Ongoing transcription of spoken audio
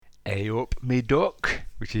A up me duck,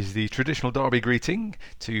 which is the traditional Derby greeting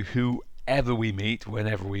to whoever we meet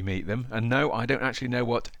whenever we meet them. And no, I don't actually know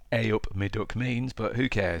what A up me duck means, but who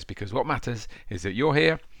cares, because what matters is that you're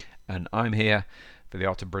here and I'm here for the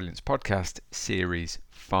Art of Brilliance podcast series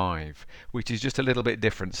 5, which is just a little bit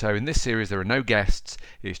different. So in this series there are no guests,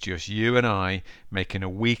 it's just you and I making a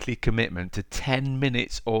weekly commitment to 10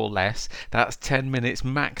 minutes or less. That's 10 minutes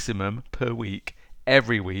maximum per week,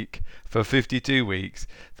 every week for 52 weeks,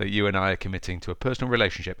 that you and I are committing to a personal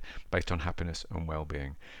relationship based on happiness and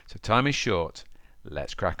well-being. So time is short,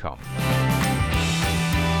 let's crack on.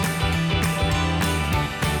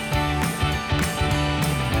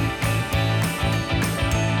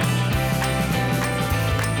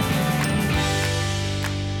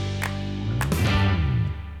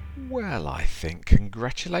 Well, I think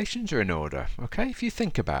congratulations are in order. Okay, if you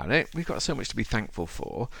think about it, we've got so much to be thankful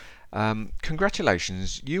for.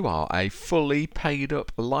 Congratulations, you are a fully paid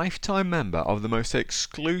up lifetime member of the most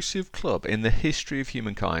exclusive club in the history of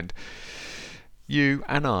humankind. You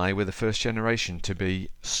and I were the first generation to be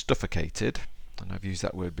stuffocated, and I've used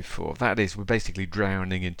that word before. That is, we're basically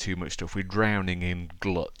drowning in too much stuff. We're drowning in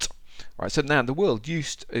glut. Right, so now the world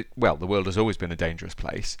the world has always been a dangerous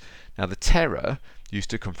place. Now the terror used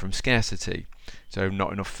to come from scarcity. So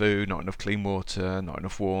not enough food, not enough clean water, not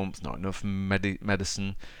enough warmth, not enough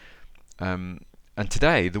medicine. And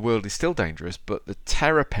today the world is still dangerous, but the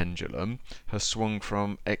terror pendulum has swung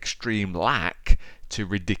from extreme lack to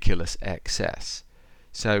ridiculous excess.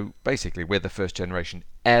 So basically we're the first generation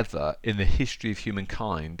ever in the history of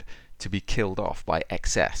humankind to be killed off by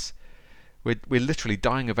excess. We're literally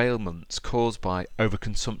dying of ailments caused by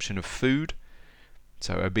overconsumption of food.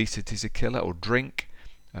 So obesity is a killer, or drink,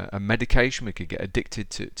 a medication. We could get addicted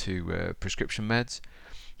to prescription meds.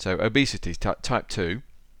 So obesity, type 2,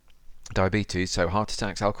 diabetes, so heart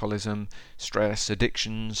attacks, alcoholism, stress,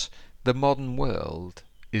 addictions. The modern world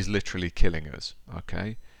is literally killing us.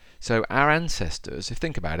 Okay. So our ancestors, if you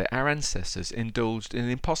think about it, our ancestors indulged in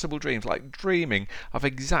impossible dreams, like dreaming of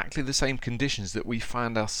exactly the same conditions that we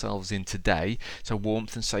find ourselves in today. So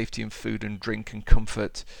warmth and safety and food and drink and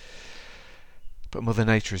comfort. But Mother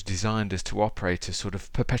Nature has designed us to operate as sort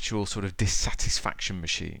of perpetual sort of dissatisfaction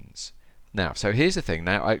machines. Now, so here's the thing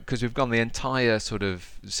now, because we've gone the entire sort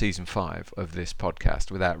of season 5 of this podcast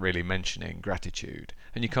without really mentioning gratitude,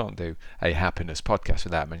 and you can't do a happiness podcast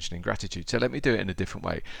without mentioning gratitude. So let me do it in a different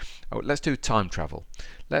way. Let's do time travel.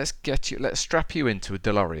 Let's strap you into a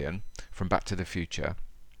DeLorean from Back to the Future.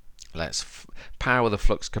 Let's power the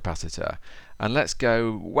flux capacitor, and let's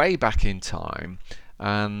go way back in time,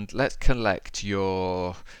 and let's collect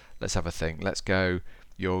your. Let's have a think. Let's go.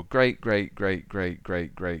 Your great grandmother,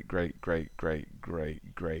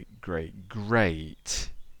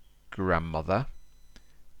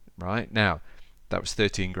 right? Now, that was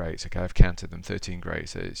 13 greats, okay? I've counted them, 13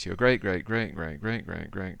 greats. So it's your great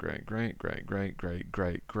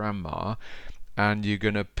grandma, and you're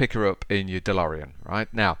going to pick her up in your DeLorean,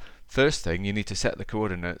 right? Now, first thing, you need to set the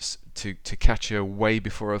coordinates to catch her way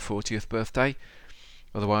before her 40th birthday.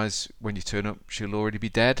 Otherwise, when you turn up, she'll already be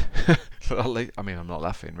dead. I mean, I'm not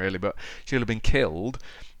laughing, really, but she'll have been killed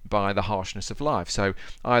by the harshness of life. So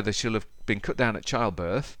either she'll have been cut down at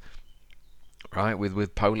childbirth, right,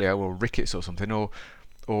 with polio or rickets or something, or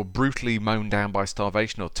brutally mown down by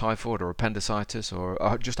starvation or typhoid or appendicitis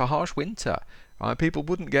or just a harsh winter. Right? People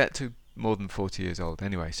wouldn't get to more than 40 years old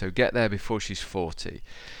anyway, so get there before she's 40.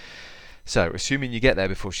 So, assuming you get there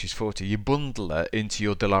before she's 40, you bundle her into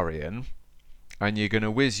your DeLorean, and you're going to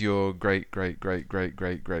whiz your great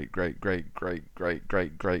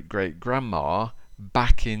grandma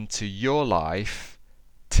back into your life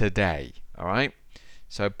today. All right.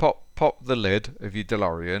 So pop the lid of your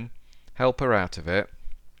DeLorean, help her out of it,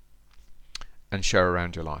 and show her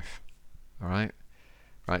around your life. All right.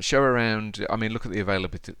 Right. Show her around. I mean, look at the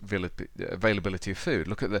availability of food.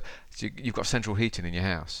 Look at you've got central heating in your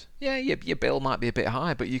house. Yeah, your bill might be a bit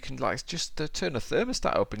high, but you can just turn a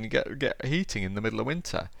thermostat up and you get heating in the middle of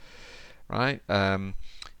winter, right?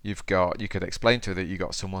 You could explain to her that you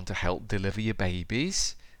got someone to help deliver your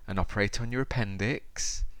babies and operate on your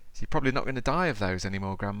appendix. So you're probably not going to die of those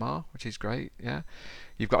anymore, Grandma, which is great. Yeah,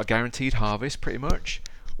 you've got a guaranteed harvest, pretty much.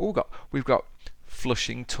 We've got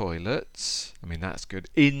flushing toilets. I mean, that's good.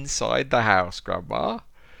 Inside the house, Grandma.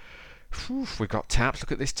 Whew, we've got taps.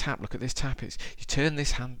 Look at this tap. Look at this tap. You turn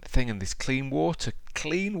this thing and this clean water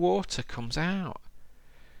comes out.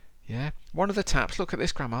 Yeah. One of the taps. Look at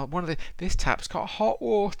this, Grandma. This tap's got hot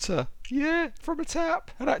water. Yeah, from a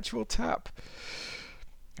tap, an actual tap.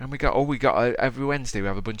 And we got every Wednesday we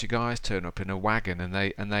have a bunch of guys turn up in a wagon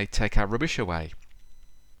and they take our rubbish away.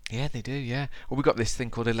 Yeah, they do, yeah. Or we've got this thing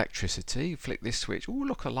called electricity. You flick this switch. Oh,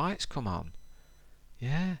 look, the lights come on.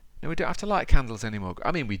 Yeah. No, we don't have to light candles anymore.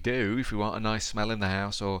 I mean, we do if we want a nice smell in the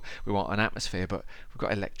house or we want an atmosphere, but we've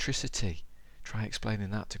got electricity. Try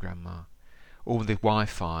explaining that to Grandma. Or the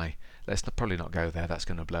Wi-Fi. Let's probably not go there. That's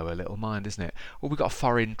going to blow her little mind, isn't it? Or we've got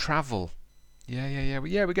foreign travel. Yeah.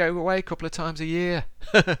 We go away a couple of times a year.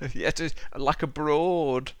 Yeah, like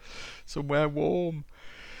abroad, somewhere warm.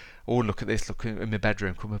 Oh, look at this. Look in my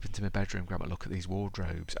bedroom. Come up into my bedroom, Grandma. Look at these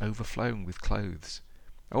wardrobes overflowing with clothes.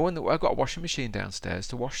 Oh, and I've got a washing machine downstairs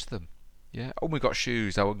to wash them. Yeah. Oh, we've got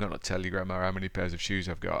shoes. I'm going to tell you, Grandma, how many pairs of shoes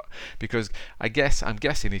I've got, because I'm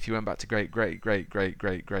guessing if you went back to great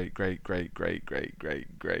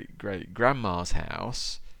grandma's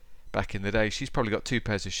house back in the day, she's probably got 2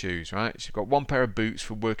 pairs of shoes, right? She's got 1 pair of boots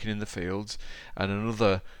for working in the fields and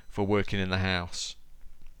another for working in the house.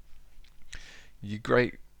 You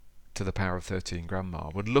great to the power of 13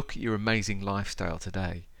 Grandma would look at your amazing lifestyle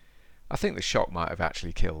today. I think the shock might have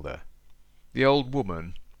actually killed her. The old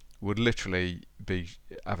woman would literally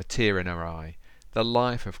have a tear in her eye. The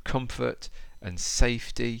life of comfort and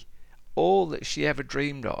safety, all that she ever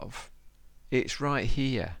dreamed of, it's right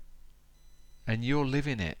here. And you're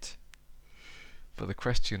living it. But the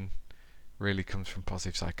question really comes from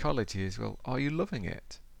positive psychology is, well, are you loving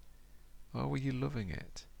it? Are you loving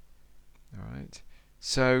it? All right.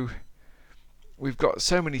 So we've got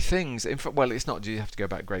so many things. In fact, well, it's not you have to go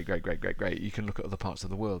back great. You can look at other parts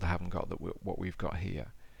of the world that haven't got what we've got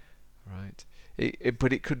here. Right.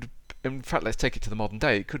 But it could, in fact, let's take it to the modern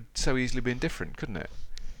day. It could so easily be different, couldn't it?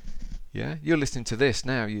 Yeah, you're listening to this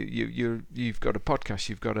now. You've got a podcast.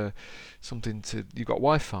 You've got you've got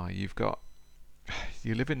Wi-Fi.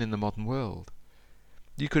 You're living in the modern world.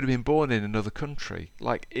 You could have been born in another country,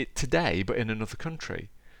 like it today, but in another country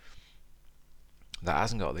that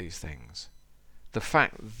hasn't got these things. The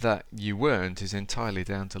fact that you weren't is entirely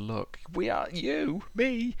down to luck.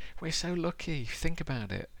 Me. We're so lucky. Think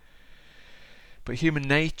about it. But human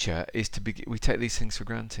nature is we take these things for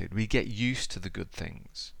granted. We get used to the good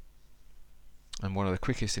things. And one of the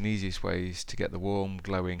quickest and easiest ways to get the warm,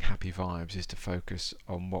 glowing, happy vibes is to focus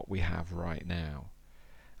on what we have right now.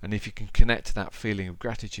 And if you can connect to that feeling of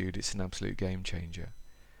gratitude, it's an absolute game changer.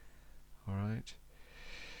 All right?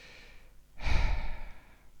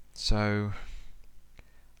 So,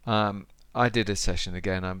 I did a session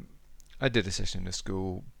again. I did a session in a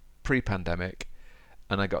school pre-pandemic,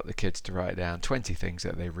 and I got the kids to write down 20 things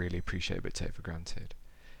that they really appreciate but take for granted.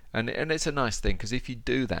 And it's a nice thing, because if you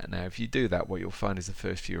do that, what you'll find is the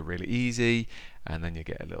first few are really easy, and then you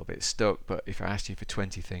get a little bit stuck. But if I asked you for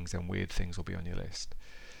 20 things, then weird things will be on your list.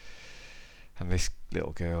 And this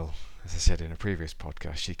little girl, as I said in a previous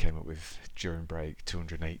podcast, she came up with, during break,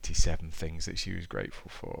 287 things that she was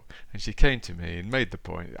grateful for. And she came to me and made the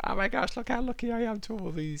point, oh my gosh, look how lucky I am to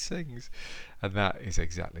all these things. And that is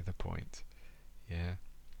exactly the point. Yeah.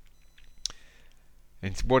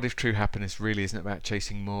 And what if true happiness really isn't about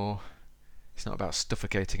chasing more? It's not about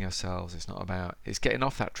suffocating ourselves. It's getting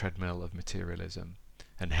off that treadmill of materialism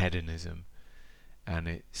and hedonism. And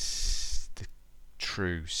it's the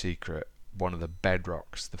true secret, one of the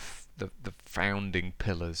bedrocks, the founding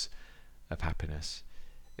pillars of happiness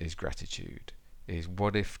is gratitude. Is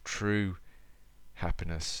what if true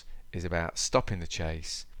happiness is about stopping the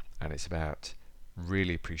chase, and it's about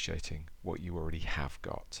really appreciating what you already have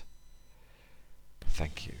got.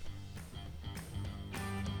 Thank you.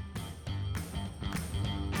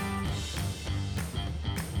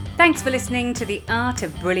 Thanks for listening to the Art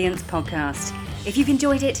of Brilliance podcast. If you've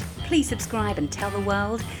enjoyed it, please subscribe and tell the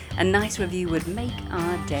world. A nice review would make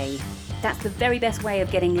our day. That's the very best way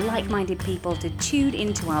of getting like-minded people to tune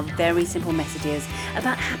into our very simple messages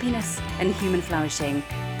about happiness and human flourishing.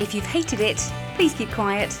 If you've hated it, please keep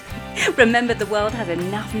quiet. Remember, the world has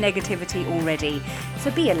enough negativity already,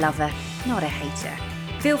 so be a lover, not a hater.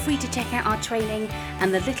 Feel free to check out our training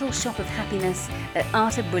and the little shop of happiness at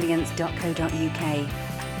artofbrilliance.co.uk.